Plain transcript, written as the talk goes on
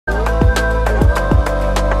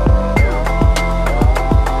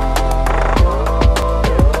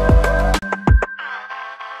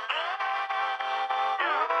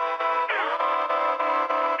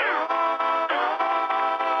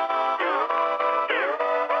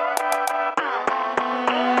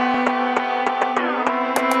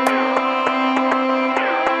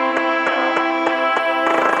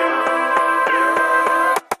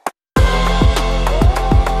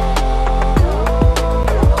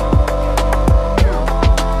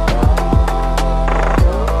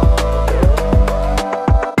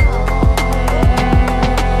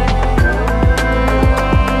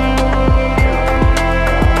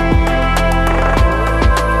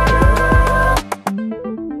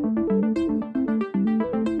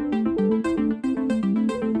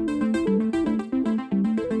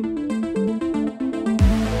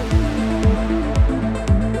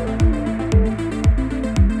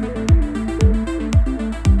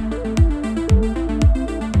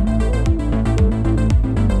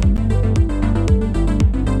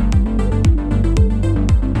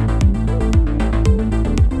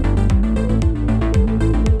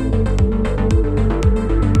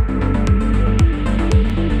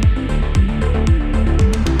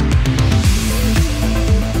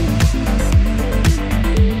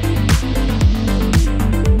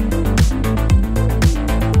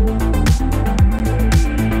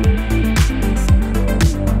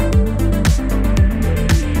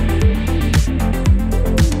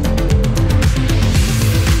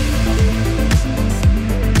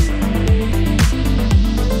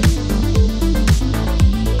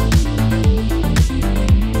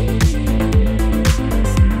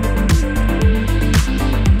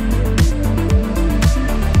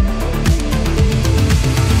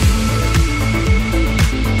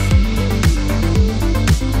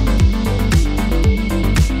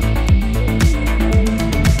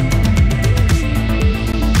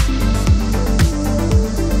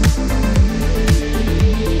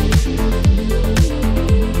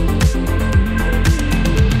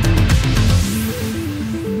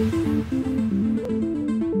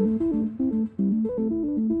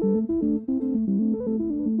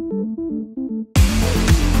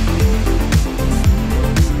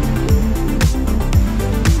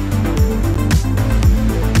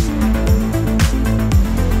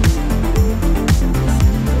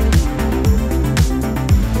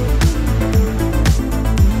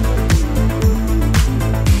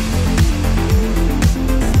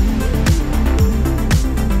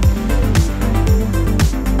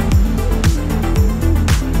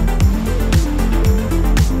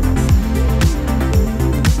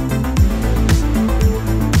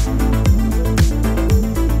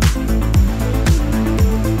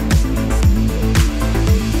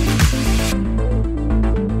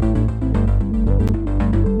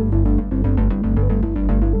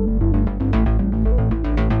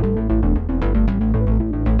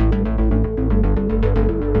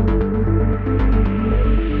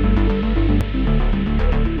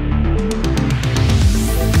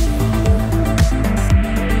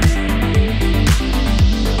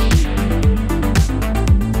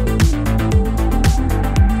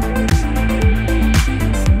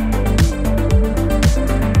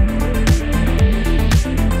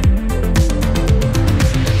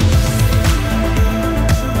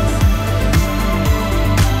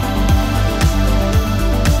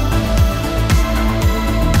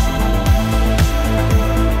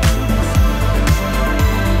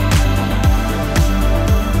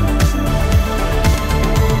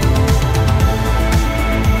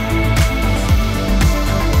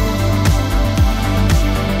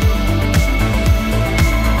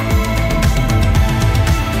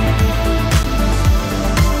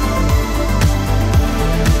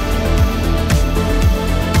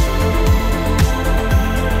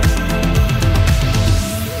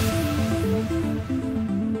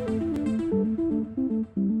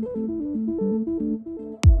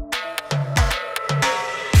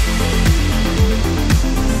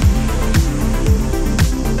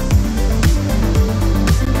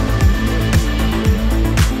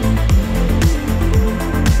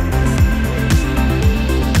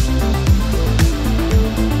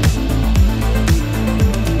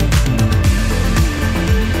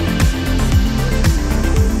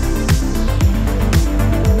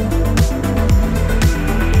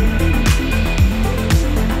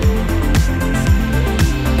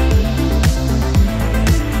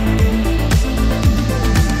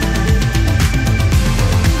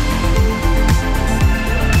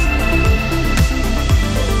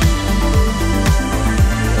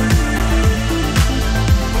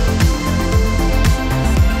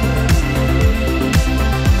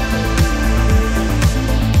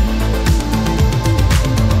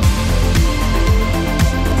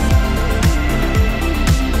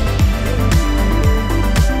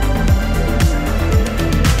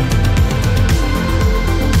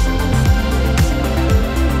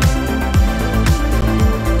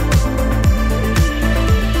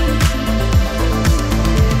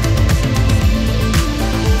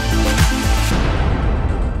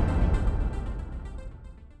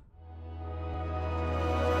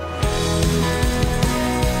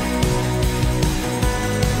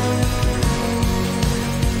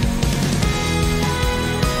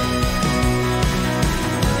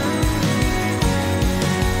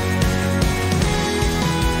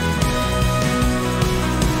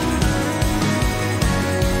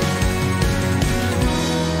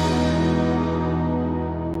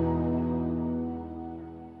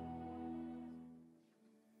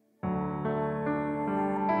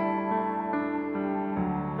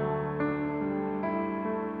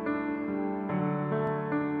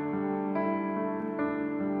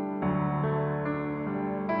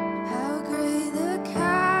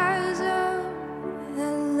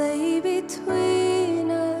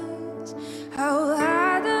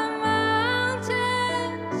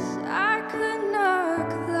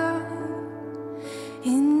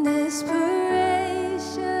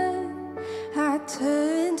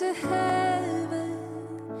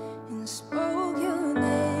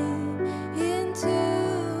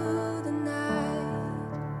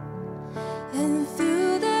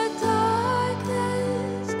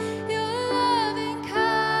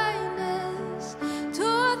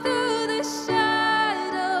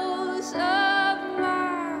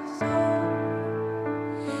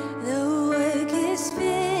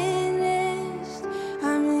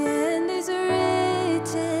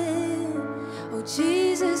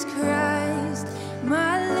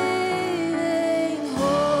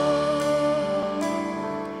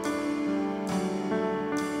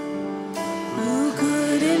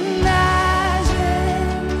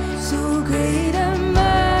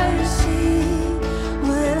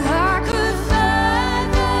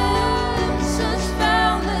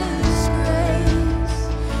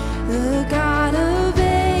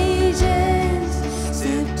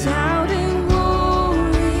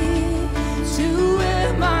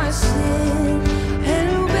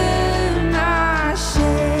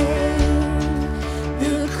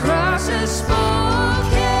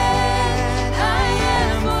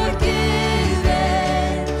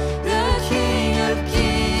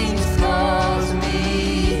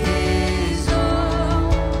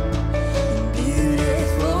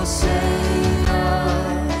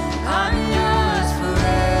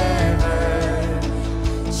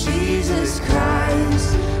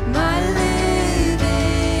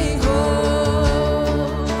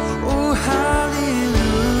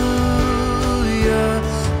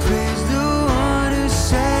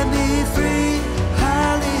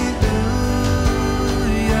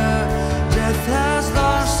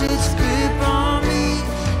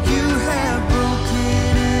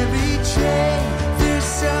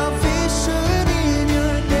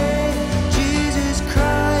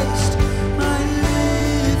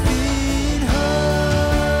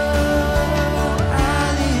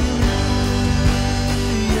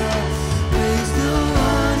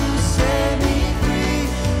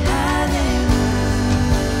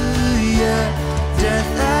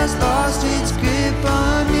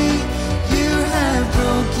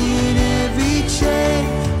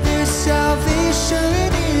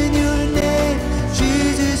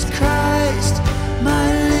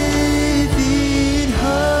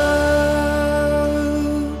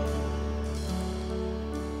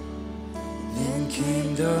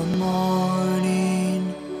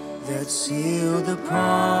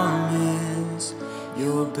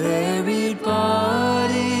buried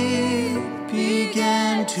body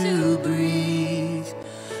began to breathe,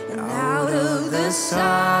 and out of the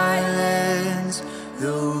silence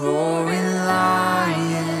the roaring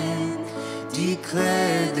lion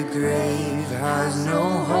declared the grave has no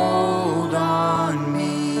hold on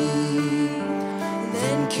me.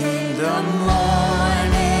 Then came the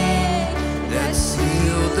morning that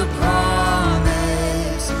sealed the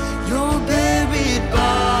promise. Your buried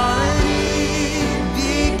body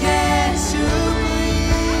began to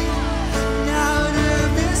breathe, and out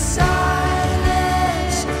of the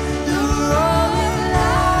silence the roaring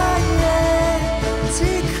lion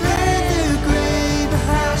declared the grave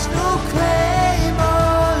has no claim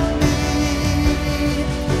on me.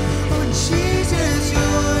 Oh Jesus,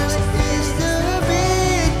 yours is the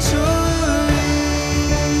victory.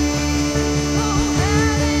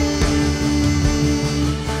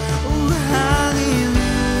 Oh hallelujah,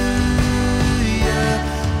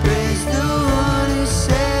 praise the one who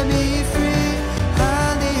set me free.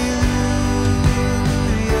 Hallelujah,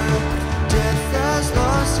 death has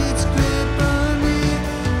lost its grip on me.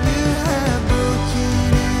 You have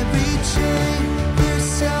broken every chain. There's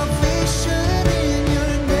salvation in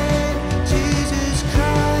your name, Jesus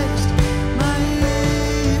Christ, my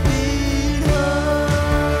living hope.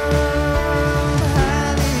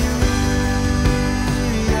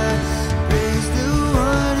 Hallelujah, praise the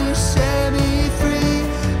one who set me free.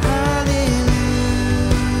 Hallelujah,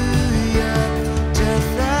 death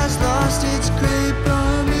has lost its grip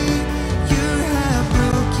on me. You have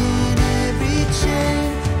broken every chain.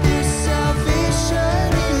 There's salvation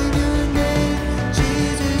in your name,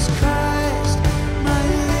 Jesus Christ, my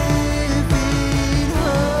living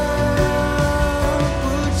hope.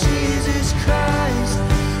 Oh Jesus Christ,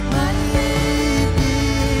 my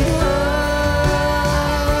living hope.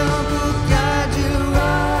 Oh God, you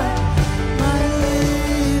are my living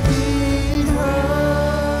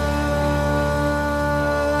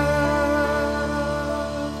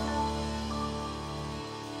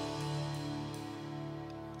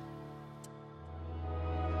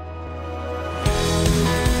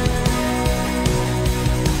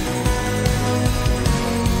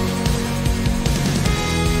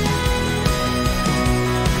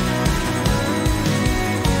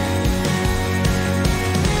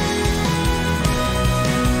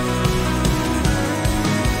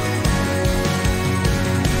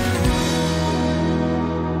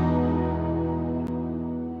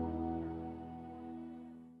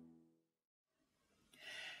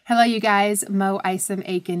Hello, you guys. Isom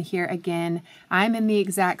Aiken here again. I'm in the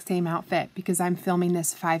exact same outfit because I'm filming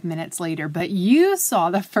this 5 minutes later, but you saw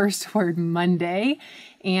the first word Monday,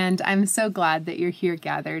 and I'm so glad that you're here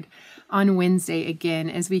gathered on Wednesday again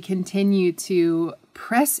as we continue to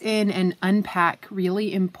press in and unpack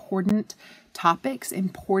really important topics,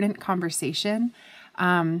 important conversation.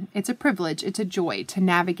 It's a privilege, it's a joy to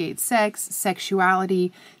navigate sex,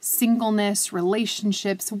 sexuality, singleness,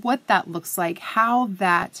 relationships, what that looks like, how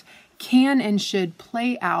that can and should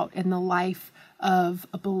play out in the life of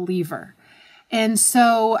a believer. And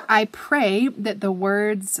so I pray that the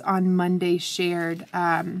words on Monday shared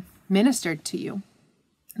ministered to you,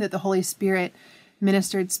 that the Holy Spirit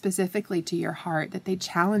ministered specifically to your heart, that they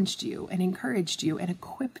challenged you and encouraged you and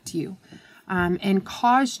equipped you. And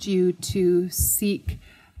caused you to seek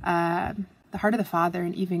the heart of the Father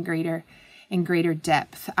in even greater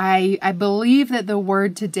depth. I believe that the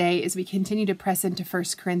word today, as we continue to press into 1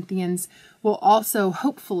 Corinthians, will also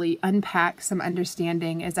hopefully unpack some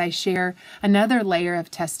understanding as I share another layer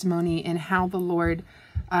of testimony in how the Lord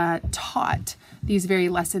taught these very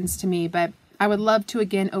lessons to me. But I would love to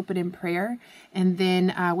again open in prayer, and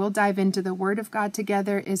then we'll dive into the Word of God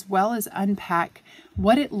together, as well as unpack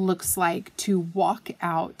what it looks like to walk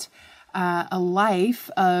out a life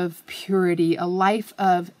of purity, a life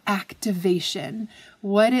of activation,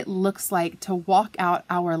 what it looks like to walk out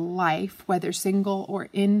our life, whether single or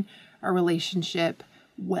in a relationship,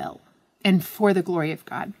 well, and for the glory of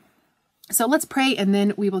God. So let's pray, and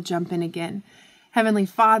then we will jump in again. Heavenly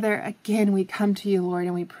Father, again, we come to you, Lord,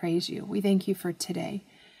 and we praise you. We thank you for today.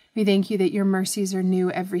 We thank you that your mercies are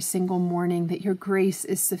new every single morning, that your grace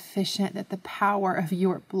is sufficient, that the power of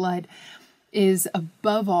your blood is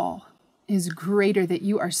above all, is greater, that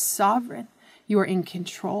you are sovereign, you are in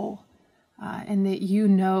control, and that you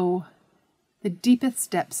know the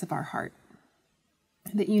deepest depths of our heart,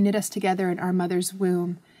 that you knit us together in our mother's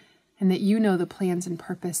womb, and that you know the plans and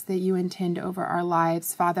purpose that you intend over our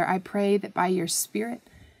lives. Father, I pray that by your Spirit,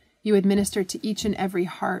 you would minister to each and every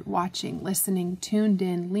heart watching, listening, tuned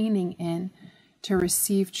in, leaning in to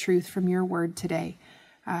receive truth from your word today.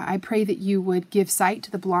 I pray that you would give sight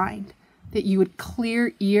to the blind, that you would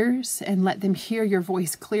clear ears and let them hear your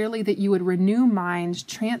voice clearly, that you would renew minds,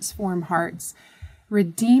 transform hearts,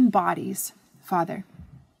 redeem bodies, Father,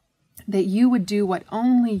 that you would do what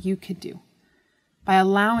only you could do by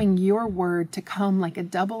allowing your word to come like a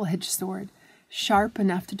double-edged sword, sharp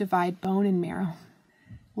enough to divide bone and marrow,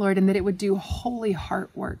 Lord, and that it would do holy heart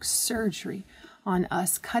work, surgery on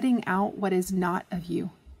us, cutting out what is not of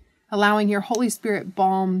you, allowing your Holy Spirit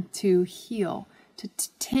balm to heal, to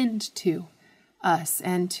tend to us,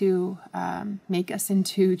 and to make us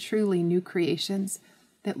into truly new creations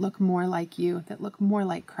that look more like you, that look more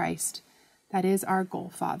like Christ. That is our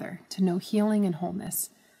goal, Father, to know healing and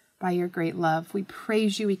wholeness by your great love. We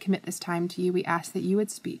praise you. We commit this time to you. We ask that you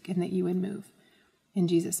would speak and that you would move. In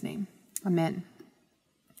Jesus' name, amen.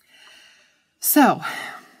 So,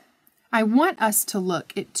 I want us to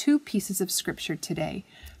look at two pieces of scripture today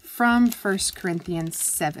from 1 Corinthians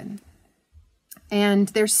 7. And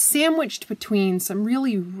they're sandwiched between some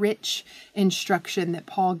really rich instruction that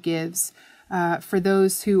Paul gives for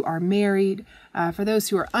those who are married, for those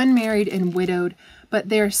who are unmarried and widowed, but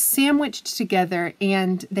they're sandwiched together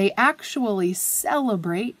and they actually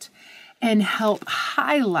celebrate and help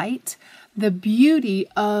highlight the beauty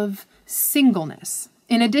of singleness,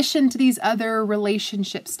 in addition to these other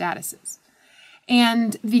relationship statuses.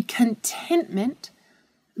 And the contentment,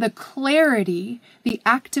 the clarity, the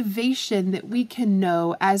activation that we can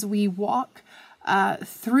know as we walk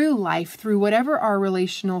through life, through whatever our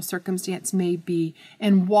relational circumstance may be,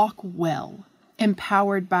 and walk well,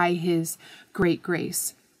 empowered by his great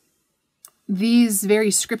grace. These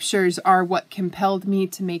very scriptures are what compelled me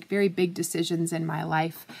to make very big decisions in my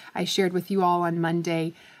life. I shared with you all on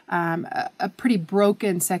Monday a pretty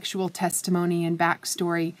broken sexual testimony and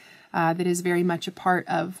backstory that is very much a part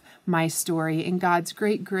of my story, and God's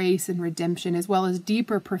great grace and redemption, as well as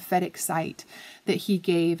deeper prophetic sight that he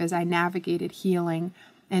gave as I navigated healing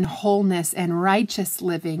and wholeness and righteous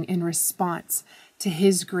living in response to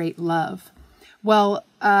his great love. Well,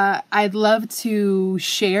 I'd love to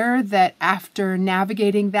share that after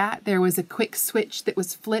navigating that, there was a quick switch that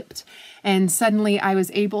was flipped, and suddenly I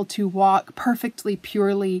was able to walk perfectly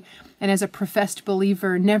purely, and as a professed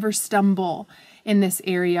believer, never stumble in this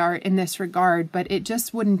area or in this regard, but it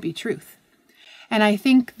just wouldn't be truth. And I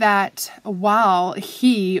think that while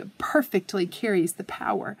he perfectly carries the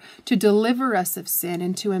power to deliver us of sin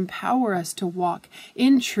and to empower us to walk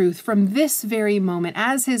in truth from this very moment,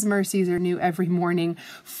 as his mercies are new every morning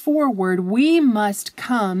forward, we must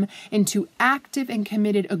come into active and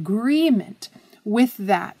committed agreement with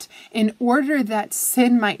that in order that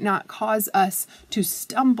sin might not cause us to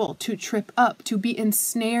stumble, to trip up, to be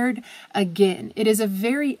ensnared again. It is a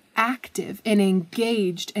very active and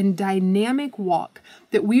engaged and dynamic walk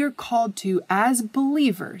that we are called to as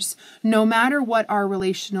believers, no matter what our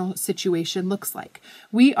relational situation looks like.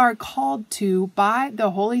 We are called to, by the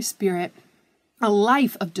Holy Spirit, a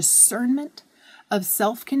life of discernment, of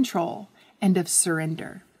self-control, and of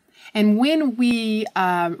surrender. And when we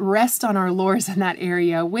rest on our laurels in that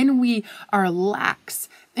area, when we are lax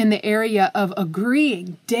in the area of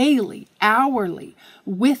agreeing daily, hourly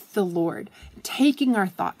with the Lord, taking our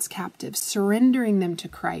thoughts captive, surrendering them to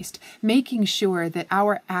Christ, making sure that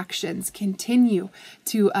our actions continue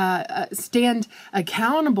to stand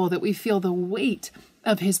accountable, that we feel the weight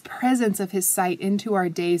of his presence, of his sight into our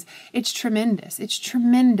days. It's tremendous. It's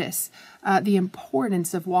tremendous, the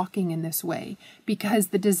importance of walking in this way, because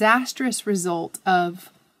the disastrous result of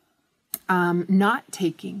not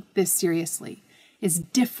taking this seriously is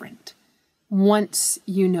different once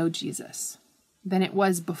you know Jesus than it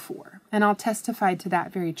was before. And I'll testify to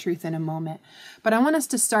that very truth in a moment. But I want us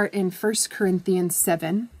to start in 1 Corinthians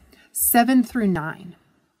 7 through 9.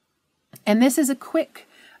 And this is a quick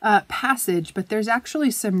passage, but there's actually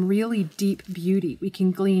some really deep beauty we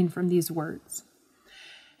can glean from these words.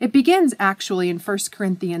 It begins actually in 1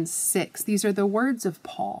 Corinthians 6. These are the words of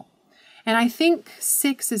Paul. And I think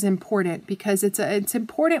 6 is important because it's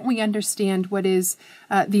important we understand what is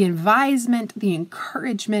the advisement, the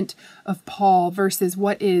encouragement of Paul versus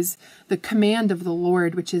what is the command of the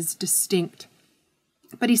Lord, which is distinct.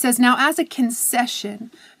 But he says, "Now as a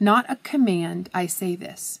concession, not a command, I say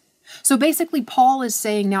this." So basically, Paul is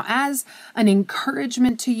saying, now as an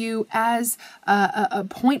encouragement to you, as a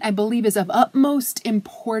point I believe is of utmost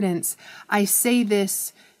importance, I say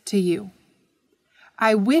this to you.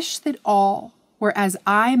 I wish that all were as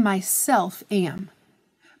I myself am,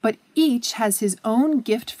 but each has his own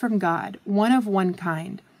gift from God, one of one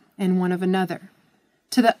kind and one of another.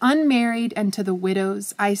 To the unmarried and to the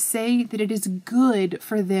widows, I say that it is good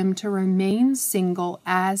for them to remain single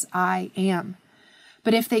as I am.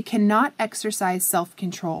 But if they cannot exercise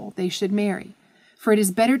self-control, they should marry. For it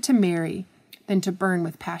is better to marry than to burn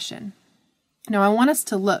with passion. Now, I want us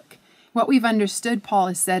to look. What we've understood Paul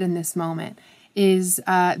has said in this moment is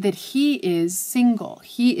that he is single.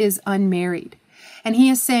 He is unmarried. And he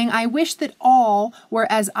is saying, I wish that all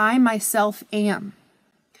were as I myself am.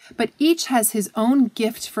 But each has his own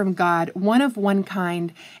gift from God, one of one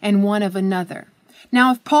kind and one of another.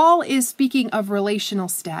 Now, if Paul is speaking of relational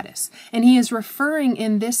status, and he is referring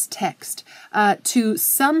in this text to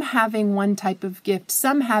some having one type of gift,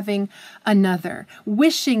 some having another,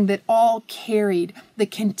 wishing that all carried the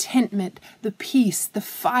contentment, the peace, the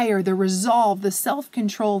fire, the resolve, the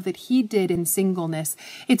self-control that he did in singleness,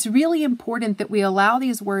 it's really important that we allow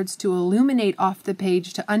these words to illuminate off the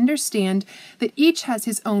page to understand that each has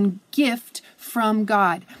his own gift from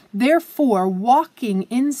God. Therefore, walking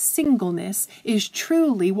in singleness is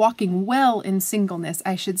truly, walking well in singleness,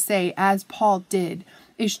 I should say, as Paul did,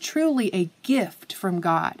 is truly a gift from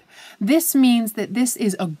God. This means that this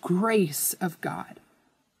is a grace of God.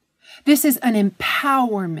 This is an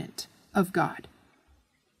empowerment of God,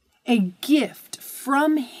 a gift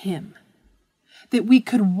from Him that we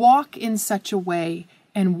could walk in such a way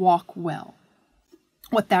and walk well.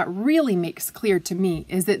 What that really makes clear to me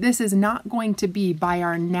is that this is not going to be by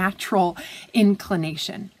our natural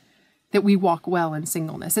inclination that we walk well in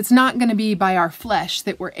singleness. It's not going to be by our flesh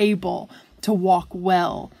that we're able to walk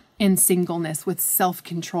well in singleness with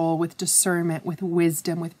self-control, with discernment, with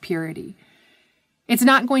wisdom, with purity. It's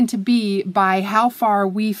not going to be by how far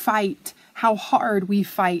we fight, how hard we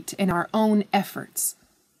fight in our own efforts.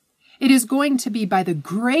 It is going to be by the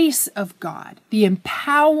grace of God, the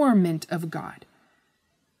empowerment of God,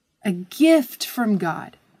 a gift from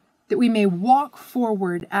God, that we may walk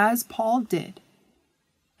forward as Paul did,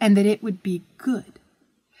 and that it would be good,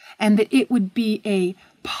 and that it would be a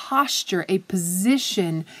posture, a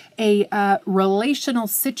position, a relational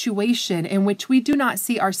situation in which we do not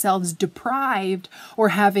see ourselves deprived or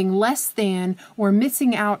having less than or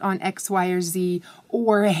missing out on X, Y, or Z,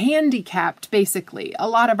 or handicapped, basically. A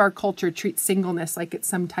lot of our culture treats singleness like it's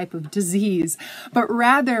some type of disease, but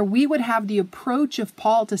rather we would have the approach of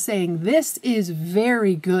Paul to saying, this is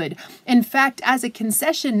very good. In fact, as a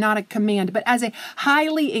concession, not a command, but as a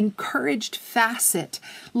highly encouraged facet,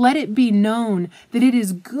 let it be known that it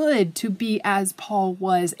is good to be as Paul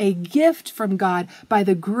was, a gift from God by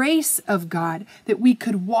the grace of God, that we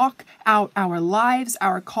could walk out our lives,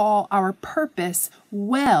 our call, our purpose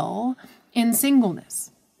well in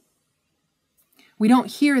singleness. We don't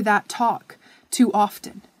hear that talk too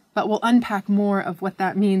often, but we'll unpack more of what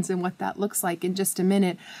that means and what that looks like in just a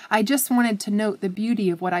minute. I just wanted to note the beauty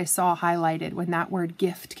of what I saw highlighted when that word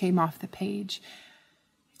gift came off the page.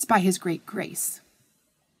 It's by His great grace.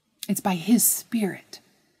 It's by His Spirit.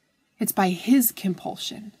 It's by His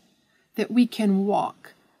compulsion that we can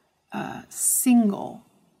walk single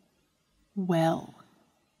well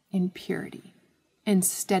in purity and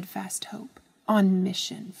steadfast hope, on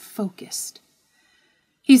mission, focused.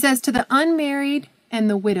 He says, to the unmarried and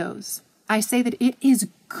the widows, I say that it is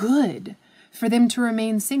good for them to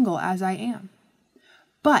remain single as I am.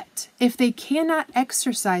 But if they cannot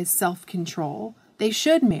exercise self-control, they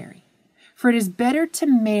should marry. For it is better to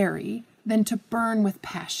marry than to burn with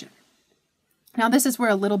passion. Now, this is where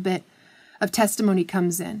a little bit of testimony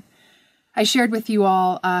comes in. I shared with you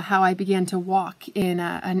all how I began to walk in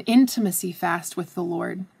an intimacy fast with the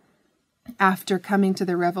Lord after coming to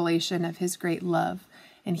the revelation of His great love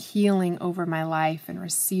and healing over my life and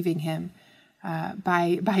receiving Him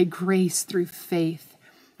by grace through faith.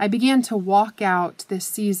 I began to walk out this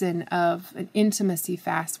season of an intimacy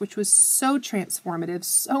fast, which was so transformative,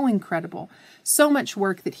 so incredible, so much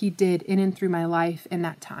work that He did in and through my life in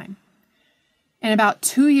that time. And about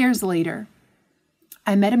 2 years later,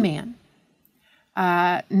 I met a man.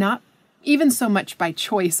 Not even so much by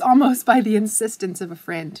choice, almost by the insistence of a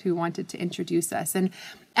friend who wanted to introduce us. And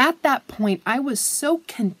at that point, I was so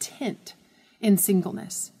content in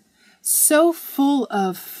singleness, so full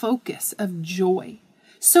of focus, of joy,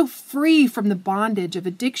 so free from the bondage of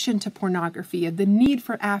addiction to pornography, of the need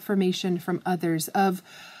for affirmation from others, of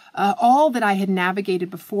all that I had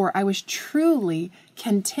navigated before. I was truly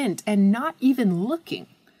content and not even looking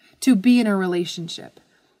to be in a relationship.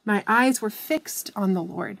 My eyes were fixed on the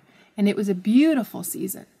Lord, and it was a beautiful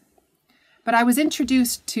season. But I was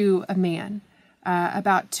introduced to a man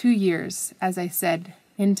about 2 years, as I said,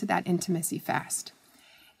 into that intimacy fast.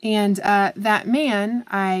 And that man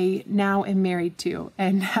I now am married to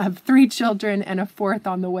and have 3 children and a 4th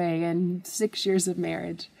on the way and 6 years of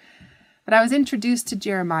marriage. But I was introduced to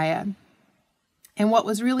Jeremiah And what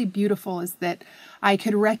was really beautiful is that I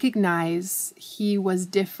could recognize he was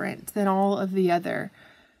different than all of the other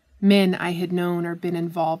men I had known or been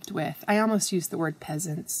involved with. I almost used the word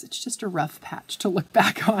peasants. It's just a rough patch to look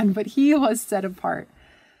back on, but he was set apart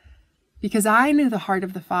because I knew the heart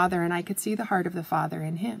of the Father and I could see the heart of the Father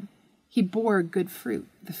in him. He bore good fruit.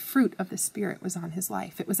 The fruit of the Spirit was on his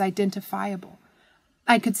life. It was identifiable.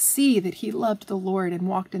 I could see that he loved the Lord and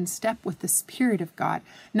walked in step with the Spirit of God,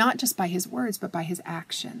 not just by his words, but by his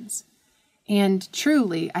actions. And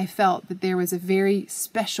truly, I felt that there was a very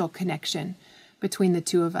special connection between the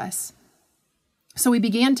two of us. So we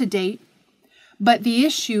began to date, but the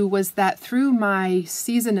issue was that through my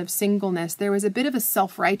season of singleness, there was a bit of a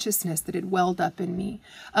self-righteousness that had welled up in me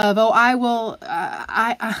of, I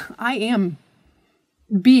am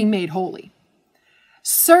being made holy.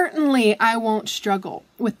 Certainly, I won't struggle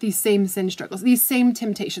with these same sin struggles, these same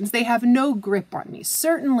temptations. They have no grip on me.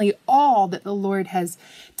 Certainly, all that the Lord has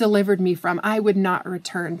delivered me from, I would not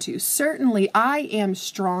return to. Certainly, I am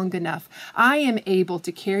strong enough. I am able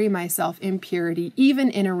to carry myself in purity, even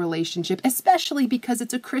in a relationship, especially because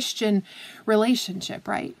it's a Christian relationship,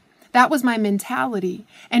 right? That was my mentality.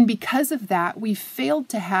 And because of that, we failed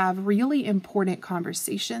to have really important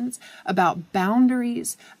conversations about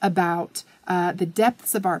boundaries, about the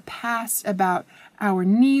depths of our past, about our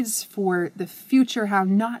needs for the future, how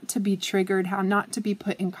not to be triggered, how not to be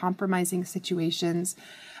put in compromising situations.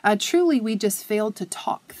 Truly, we just failed to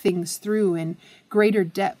talk things through in greater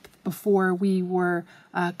depth before we were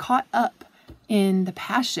caught up in the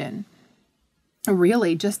passion.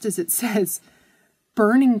 Really, just as it says,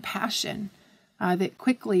 burning passion that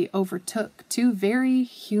quickly overtook two very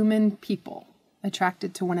human people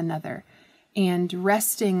attracted to one another and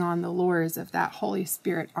resting on the lures of that Holy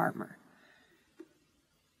Spirit armor.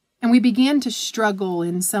 And we began to struggle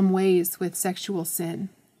in some ways with sexual sin.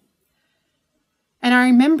 And I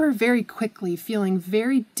remember very quickly feeling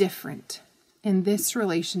very different in this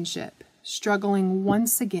relationship, struggling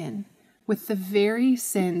once again with the very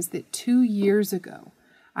sins that 2 years ago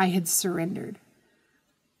I had surrendered.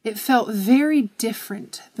 It felt very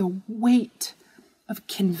different, the weight of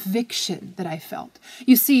conviction that I felt.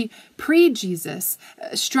 You see, pre-Jesus,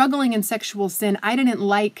 struggling in sexual sin, I didn't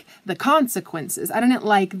like the consequences. I didn't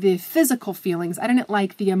like the physical feelings. I didn't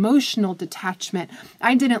like the emotional detachment.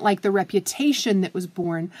 I didn't like the reputation that was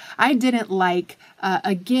born. I didn't like,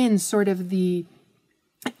 again, sort of the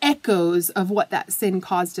echoes of what that sin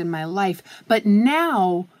caused in my life. But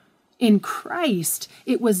now, in Christ,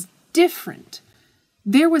 it was different.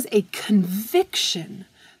 There was a conviction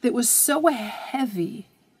that was so heavy,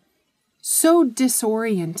 so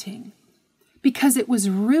disorienting, because it was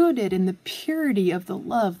rooted in the purity of the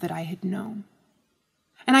love that I had known.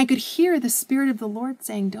 And I could hear the Spirit of the Lord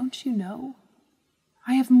saying, "Don't you know?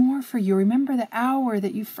 I have more for you. Remember the hour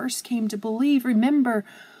that you first came to believe. Remember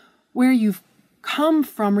where you've come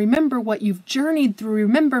from. Remember what you've journeyed through.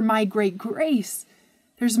 Remember my great grace.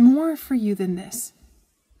 There's more for you than this."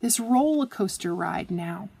 This roller coaster ride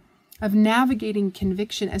now of navigating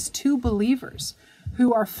conviction as two believers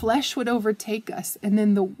who our flesh would overtake us, and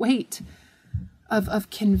then the weight of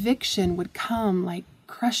conviction would come like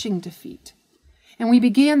crushing defeat. And we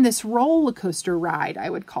began this roller coaster ride, I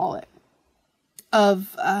would call it,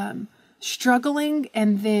 of struggling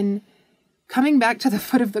and then coming back to the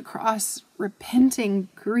foot of the cross, repenting,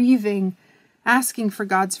 grieving, asking for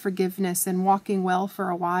God's forgiveness and walking well for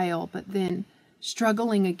a while, but then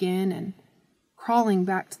struggling again and crawling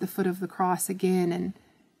back to the foot of the cross again. And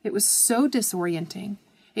it was so disorienting.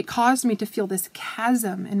 It caused me to feel this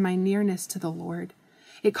chasm in my nearness to the Lord.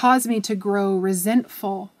 It caused me to grow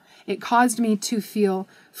resentful. It caused me to feel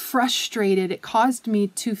frustrated. It caused me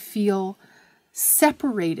to feel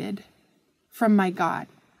separated from my God.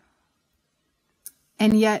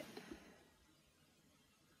 And yet,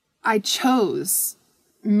 I chose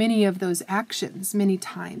many of those actions many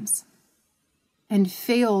times and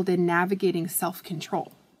failed in navigating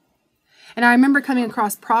self-control. And I remember coming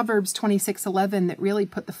across Proverbs 26:11 that really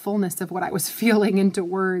put the fullness of what I was feeling into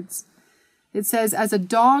words. It says, "As a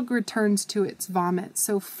dog returns to its vomit,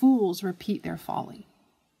 so fools repeat their folly."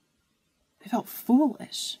 I felt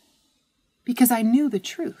foolish because I knew the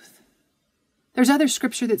truth. There's other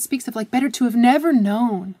scripture that speaks of better to have never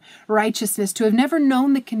known righteousness, to have never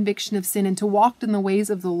known the conviction of sin and to walk in the ways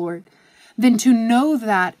of the Lord, than to know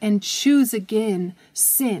that and choose again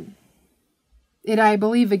sin. It, I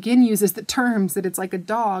believe, again uses the terms that it's like a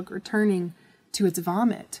dog returning to its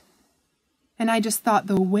vomit. And I just thought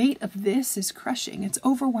the weight of this is crushing. It's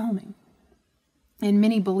overwhelming. And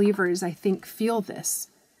many believers, I think, feel this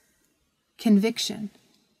conviction.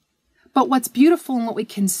 But what's beautiful and what we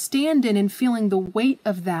can stand in and feeling the weight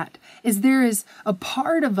of that is there is a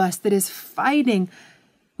part of us that is fighting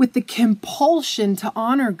with the compulsion to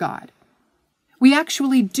honor God. We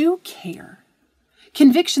actually do care.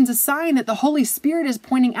 Conviction's a sign that the Holy Spirit is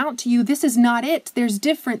pointing out to you, this is not it. There's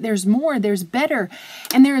different, there's more, there's better.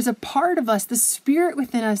 And there is a part of us, the Spirit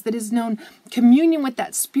within us that is known communion with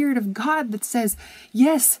that Spirit of God that says,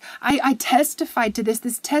 yes, I testified to this.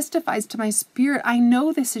 This testifies to my spirit. I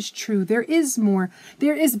know this is true. There is more.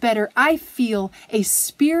 There is better. I feel a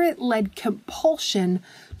Spirit-led compulsion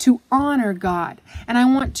to honor God. And I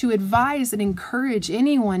want to advise and encourage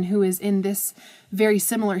anyone who is in this very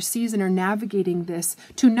similar season or navigating this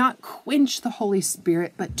to not quench the Holy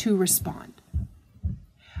Spirit, but to respond.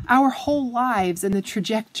 Our whole lives and the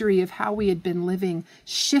trajectory of how we had been living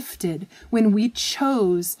shifted when we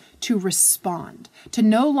chose to respond, to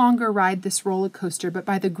no longer ride this roller coaster, but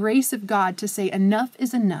by the grace of God to say enough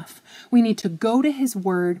is enough. We need to go to His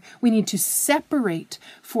Word. We need to separate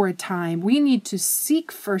for a time. We need to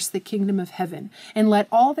seek first the kingdom of heaven and let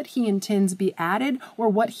all that He intends be added or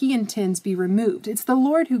what He intends be removed. It's the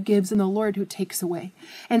Lord who gives and the Lord who takes away.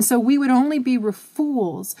 And so we would only be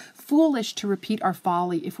foolish to repeat our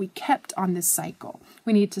folly if we kept on this cycle.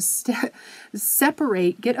 We need to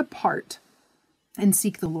separate, get apart, and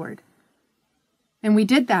seek the Lord. And we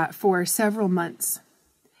did that for several months.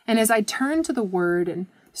 And as I turned to the Word and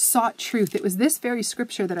sought truth, it was this very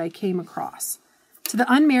scripture that I came across. To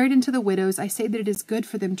the unmarried and to the widows, I say that it is good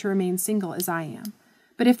for them to remain single as I am.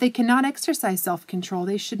 But if they cannot exercise self-control,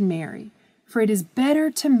 they should marry. For it is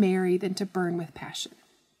better to marry than to burn with passion.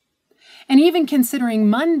 And even considering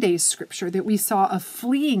Monday's scripture that we saw of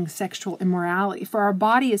fleeing sexual immorality, for our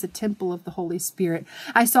body is a temple of the Holy Spirit,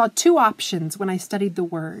 I saw two options when I studied the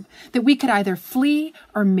Word, that we could either flee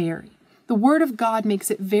or marry. The Word of God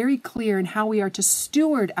makes it very clear in how we are to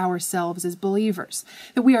steward ourselves as believers,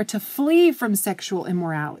 that we are to flee from sexual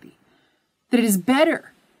immorality, that it is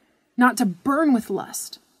better not to burn with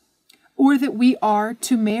lust, or that we are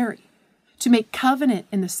to marry, to make covenant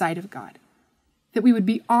in the sight of God, that we would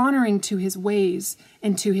be honoring to His ways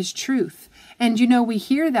and to His truth. And we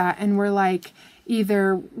hear that and we're like,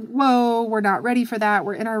 either, whoa, we're not ready for that.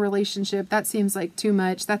 We're in our relationship. That seems like too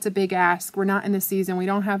much. That's a big ask. We're not in the season. We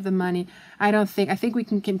don't have the money. I think we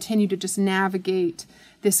can continue to just navigate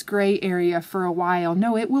this gray area for a while.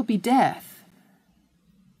 No, it will be death.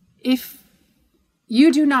 If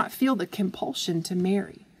you do not feel the compulsion to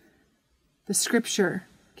marry, the scripture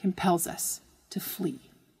compels us to flee,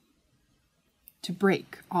 to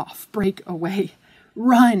break off, break away,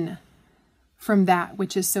 run from that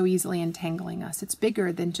which is so easily entangling us. It's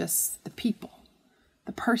bigger than just the people,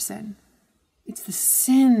 the person. It's the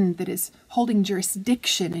sin that is holding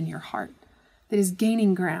jurisdiction in your heart, that is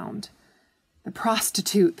gaining ground, the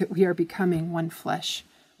prostitute that we are becoming one flesh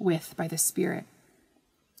with by the Spirit.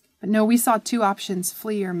 But no, we saw two options,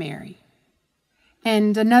 flee or marry.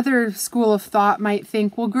 And another school of thought might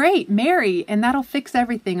think, well, great, marry, and that'll fix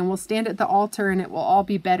everything, and we'll stand at the altar and it will all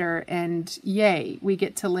be better, and yay, we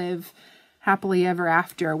get to live happily ever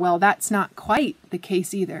after. Well, that's not quite the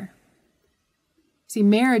case either. See,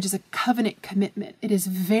 marriage is a covenant commitment. It is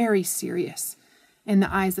very serious in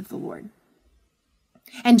the eyes of the Lord.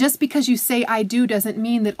 And just because you say I do doesn't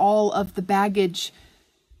mean that all of the baggage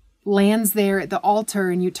lands there at the altar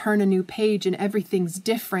and you turn a new page and everything's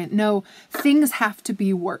different. No, things have to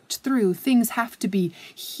be worked through. Things have to be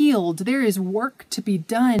healed. There is work to be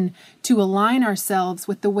done to align ourselves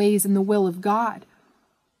with the ways and the will of God.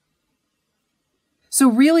 So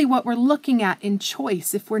really what we're looking at in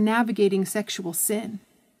choice, if we're navigating sexual sin,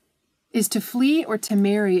 is to flee or to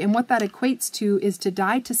marry. And what that equates to is to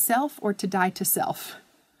die to self or to die to self.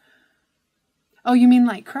 Oh, you mean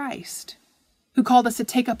like Christ, who called us to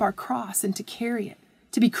take up our cross and to carry it,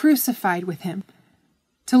 to be crucified with Him,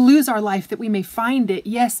 to lose our life that we may find it.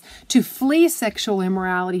 Yes, to flee sexual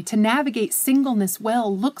immorality, to navigate singleness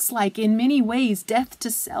well, looks like in many ways death to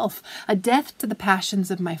self, a death to the passions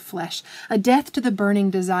of my flesh, a death to the burning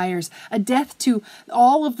desires, a death to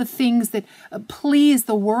all of the things that please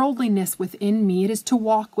the worldliness within me. It is to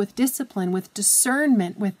walk with discipline, with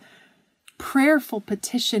discernment, with prayerful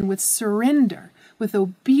petition, with surrender, with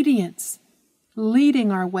obedience,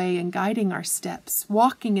 leading our way and guiding our steps,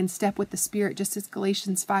 walking in step with the Spirit, just as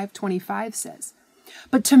Galatians 5:25 says.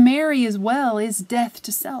 But to marry as well is death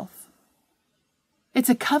to self. It's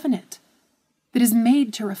a covenant that is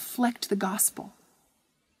made to reflect the gospel,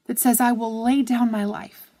 that says, I will lay down my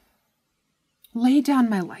life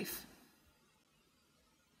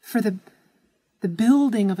for the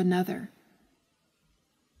building of another,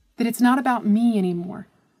 that it's not about me anymore,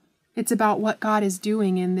 It's about what God is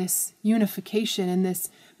doing in this unification, in this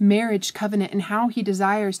marriage covenant, and how he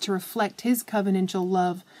desires to reflect his covenantal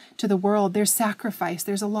love to the world. There's sacrifice.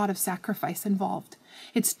 There's a lot of sacrifice involved.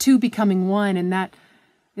 It's two becoming one, and that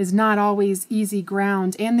is not always easy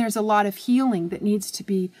ground. And there's a lot of healing that needs to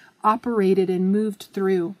be operated and moved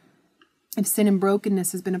through. And sin and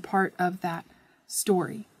brokenness has been a part of that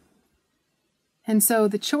story. And so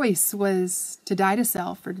the choice was to die to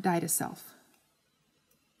self or to die to self.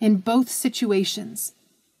 In both situations,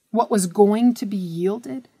 what was going to be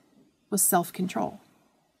yielded was self-control.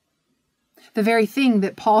 The very thing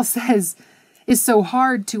that Paul says is so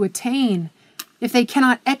hard to attain. If they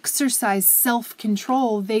cannot exercise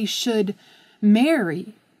self-control, they should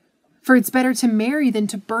marry. For it's better to marry than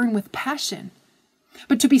to burn with passion.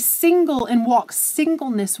 But to be single and walk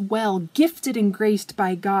singleness well, gifted and graced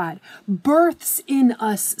by God, births in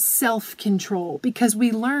us self-control, because we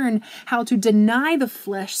learn how to deny the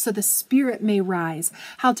flesh so the spirit may rise,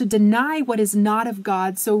 how to deny what is not of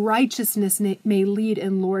God so righteousness may lead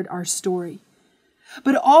and lord our story.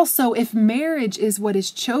 But also, if marriage is what is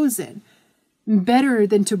chosen, better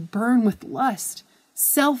than to burn with lust,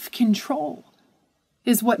 self-control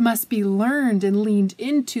is what must be learned and leaned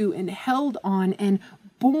into and held on and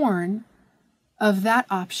born of that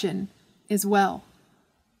option as well.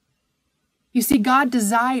 You see, God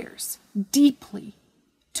desires deeply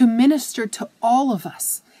to minister to all of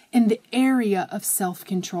us in the area of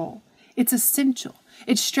self-control. It's essential.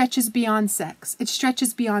 It stretches beyond sex. It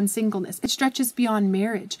stretches beyond singleness. It stretches beyond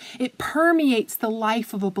marriage. It permeates the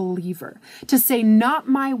life of a believer to say, not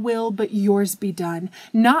my will, but yours be done.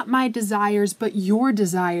 Not my desires, but your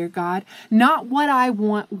desire, God. Not what I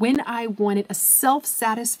want, when I want it, a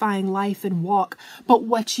self-satisfying life and walk, but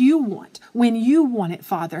what you want, when you want it,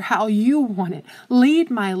 Father, how you want it. Lead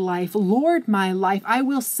my life, Lord my life. I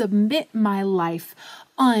will submit my life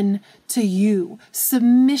unto you.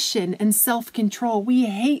 Submission and self-control. We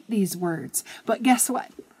hate these words, but guess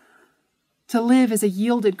what? To live as a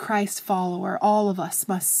yielded Christ follower, all of us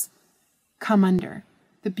must come under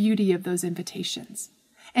the beauty of those invitations.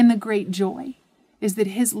 And the great joy is that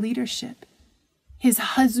his leadership, his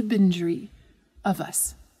husbandry of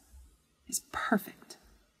us is perfect,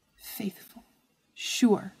 faithful,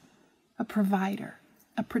 sure, a provider,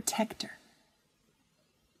 a protector.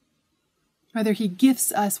 Whether he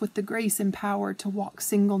gifts us with the grace and power to walk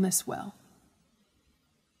singleness well,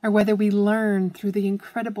 or whether we learn through the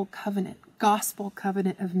incredible covenant, gospel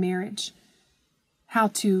covenant of marriage, how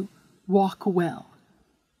to walk well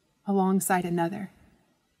alongside another.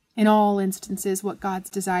 In all instances, what God's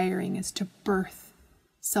desiring is to birth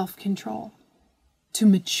self-control, to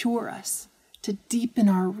mature us, to deepen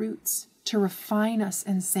our roots, to refine us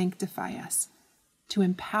and sanctify us, to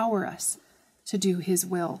empower us to do his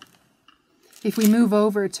will. If we move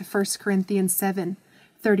over to 1 Corinthians 7,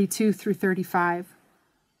 32 through 35,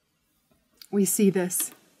 we see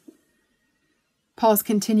this. Paul's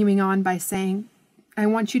continuing on by saying, I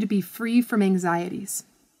want you to be free from anxieties.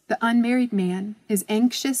 The unmarried man is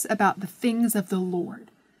anxious about the things of the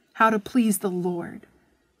Lord, how to please the Lord.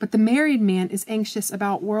 But the married man is anxious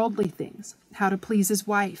about worldly things, how to please his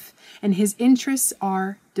wife, and his interests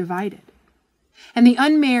are divided. And the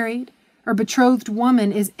unmarried or betrothed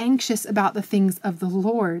woman is anxious about the things of the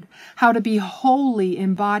Lord, how to be holy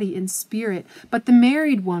in body and spirit. But the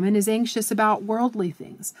married woman is anxious about worldly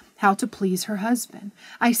things, how to please her husband.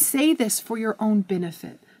 I say this for your own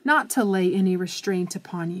benefit, not to lay any restraint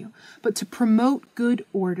upon you, but to promote good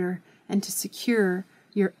order and to secure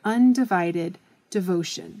your undivided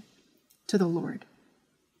devotion to the Lord.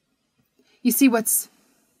 You see, what's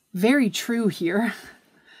very true here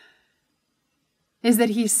is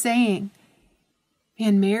that he's saying,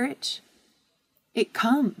 in marriage, it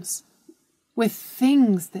comes with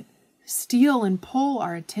things that steal and pull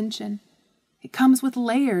our attention. It comes with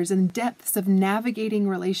layers and depths of navigating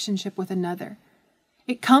relationship with another.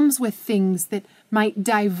 It comes with things that might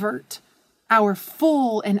divert our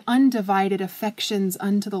full and undivided affections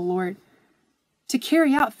unto the Lord to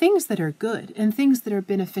carry out things that are good and things that are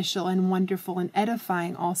beneficial and wonderful and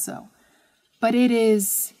edifying also. But it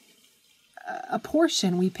is a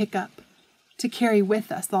portion we pick up to carry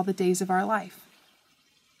with us all the days of our life.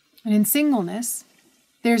 And in singleness,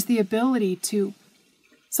 there's the ability to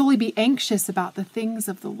solely be anxious about the things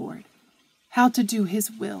of the Lord, how to do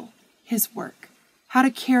his will, his work, how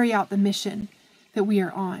to carry out the mission that we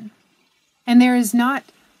are on. And there is not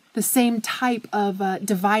the same type of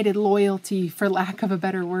divided loyalty, for lack of a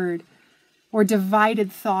better word, or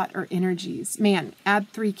divided thought or energies. Man, add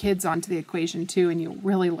 3 kids onto the equation too, and you'll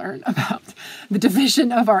really learn about the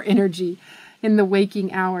division of our energy in the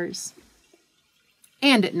waking hours.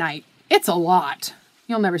 and at night. It's a lot.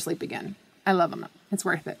 You'll never sleep again. I love them. It's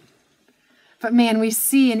worth it. But man, we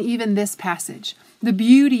see in even this passage the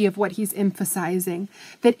beauty of what he's emphasizing,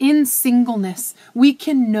 that in singleness, we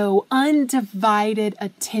can know undivided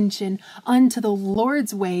attention unto the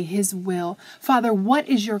Lord's way, his will. Father, what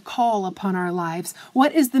is your call upon our lives?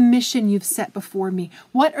 What is the mission you've set before me?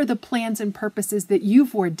 What are the plans and purposes that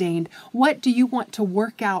you've ordained? What do you want to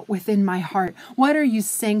work out within my heart? What are you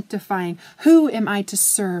sanctifying? Who am I to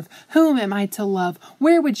serve? Whom am I to love?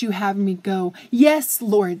 Where would you have me go? Yes,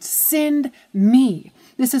 Lord, send me.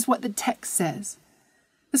 This is what the text says.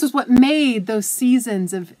 This was what made those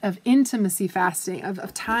seasons of intimacy fasting,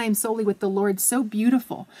 of time solely with the Lord, so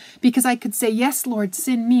beautiful. Because I could say, yes, Lord,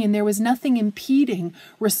 send me. And there was nothing impeding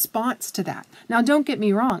response to that. Now, don't get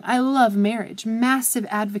me wrong. I love marriage. Massive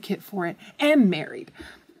advocate for it. Am married.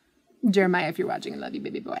 Jeremiah, if you're watching, I love you,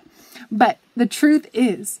 baby boy. But the truth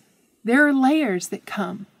is, there are layers that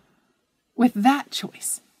come with that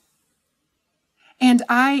choice. And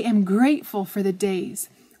I am grateful for the days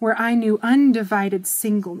where I knew undivided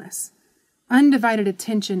singleness, undivided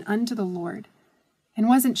attention unto the Lord, and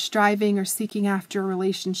wasn't striving or seeking after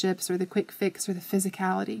relationships or the quick fix or the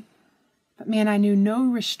physicality. But man, I knew no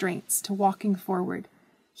restraints to walking forward,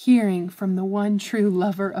 hearing from the one true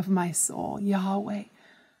lover of my soul, Yahweh,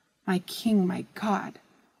 my King, my God,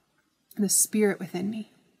 the Spirit within me.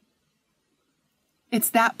 It's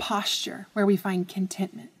that posture where we find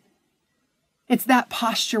contentment. It's that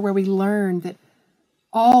posture where we learn that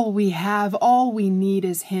all we have, all we need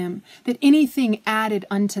is him, that anything added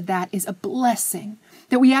unto that is a blessing,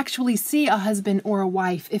 that we actually see a husband or a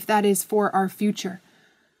wife, if that is for our future,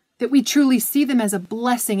 that we truly see them as a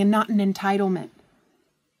blessing and not an entitlement,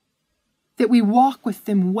 that we walk with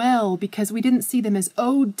them well because we didn't see them as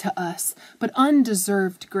owed to us, but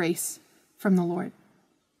undeserved grace from the Lord.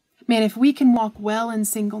 Man, if we can walk well in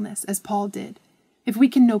singleness, as Paul did, if we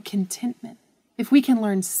can know contentment, if we can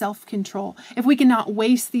learn self-control, if we cannot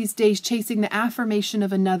waste these days chasing the affirmation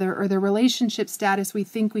of another or the relationship status we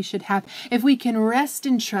think we should have, if we can rest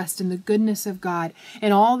and trust in the goodness of God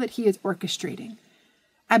and all that he is orchestrating,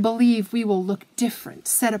 I believe we will look different,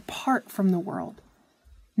 set apart from the world.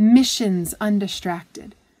 Missions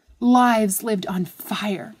undistracted, lives lived on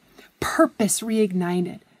fire, purpose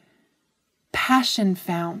reignited, passion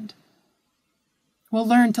found. We'll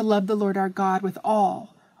learn to love the Lord our God with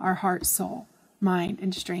all our heart, soul, mind,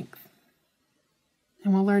 and strength.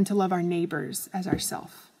 And we'll learn to love our neighbors as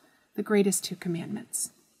ourself, the greatest two commandments.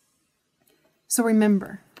 So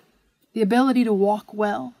remember, the ability to walk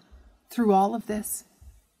well through all of this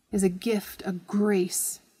is a gift, a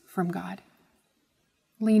grace from God.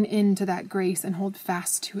 Lean into that grace and hold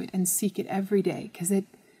fast to it and seek it every day, because it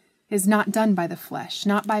is not done by the flesh,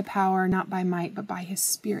 not by power, not by might, but by his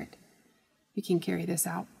Spirit. We can carry this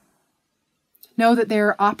out. Know that there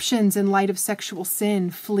are options in light of sexual sin.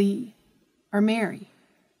 Flee or marry.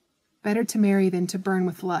 Better to marry than to burn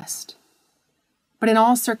with lust. But in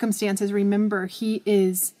all circumstances, remember, he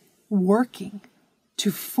is working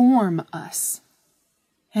to form us,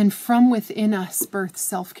 and from within us birth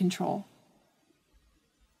self-control.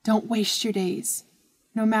 Don't waste your days,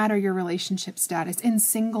 no matter your relationship status. In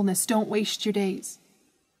singleness, don't waste your days.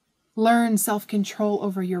 Learn self-control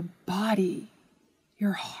over your body,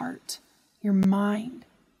 your heart, your mind,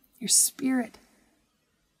 your spirit.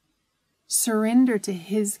 Surrender to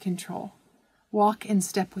his control. Walk in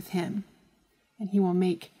step with him, and he will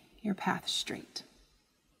make your path straight.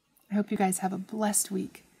 I hope you guys have a blessed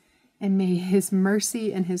week, and may his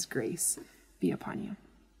mercy and his grace be upon you.